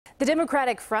The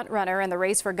Democratic frontrunner in the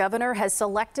race for governor has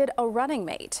selected a running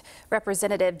mate.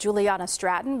 Representative Juliana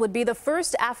Stratton would be the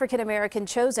first African-American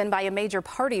chosen by a major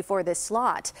party for this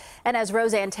slot. And as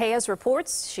Roseanne Tellez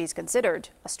reports, she's considered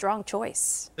a strong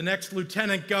choice. The next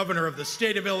lieutenant governor of the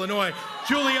state of Illinois,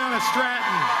 Juliana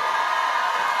Stratton.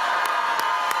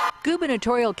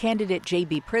 Gubernatorial candidate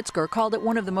J.B. Pritzker called it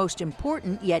one of the most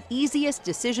important yet easiest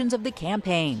decisions of the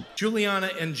campaign. Juliana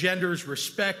engenders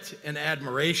respect and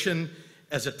admiration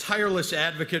as a tireless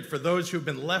advocate for those who've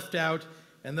been left out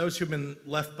and those who've been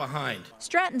left behind.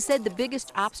 Stratton said the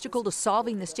biggest obstacle to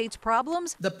solving the state's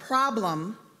problems? The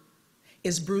problem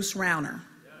is Bruce Rauner.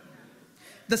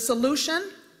 The solution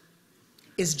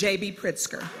is J.B.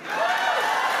 Pritzker.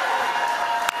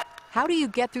 How do you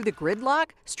get through the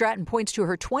gridlock? Stratton points to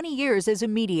her 20 years as a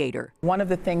mediator. One of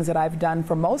the things that I've done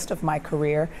for most of my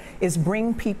career is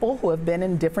bring people who have been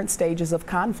in different stages of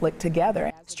conflict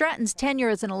together. Stratton's tenure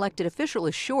as an elected official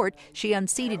is short. She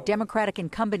unseated Democratic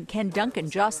incumbent Ken Duncan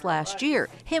just last year,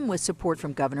 him with support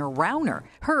from Governor Rauner,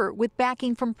 her with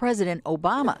backing from President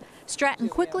Obama. Stratton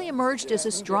quickly emerged as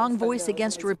a strong voice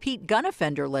against repeat gun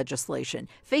offender legislation,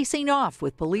 facing off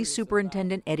with Police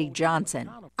Superintendent Eddie Johnson.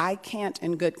 I can't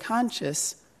in good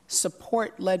conscience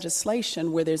support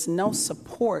legislation where there's no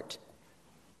support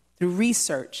through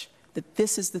research that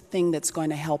this is the thing that's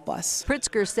going to help us.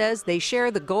 Pritzker says they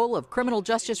share the goal of criminal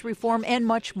justice reform and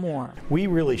much more. We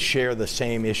really share the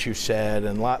same issue set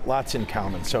and lots in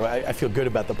common, so I feel good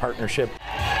about the partnership.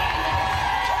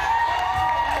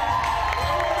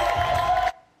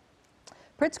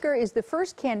 Pritzker is the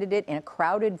first candidate in a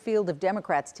crowded field of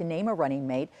Democrats to name a running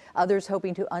mate. Others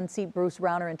hoping to unseat Bruce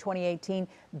Rauner in 2018,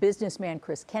 businessman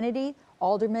Chris Kennedy,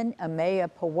 Alderman Amaya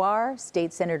Pawar,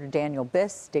 State Senator Daniel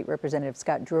Biss, State Representative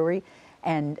Scott Drury,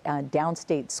 and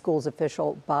downstate schools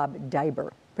official Bob Diber.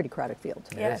 Pretty crowded field.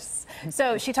 Yes.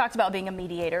 So she talked about being a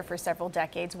mediator for several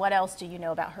decades. What else do you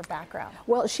know about her background?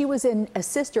 Well, she was a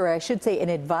sister, I should say, an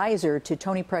advisor to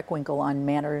Tony Preckwinkle on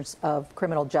matters of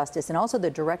criminal justice, and also the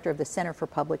director of the Center for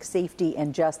Public Safety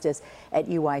and Justice at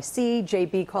UIC.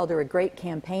 JB called her a great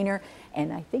campaigner,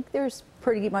 and I think there's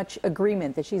pretty much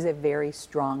agreement that she's a very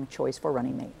strong choice for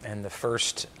running mate. And the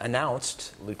first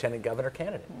announced lieutenant governor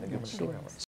candidate.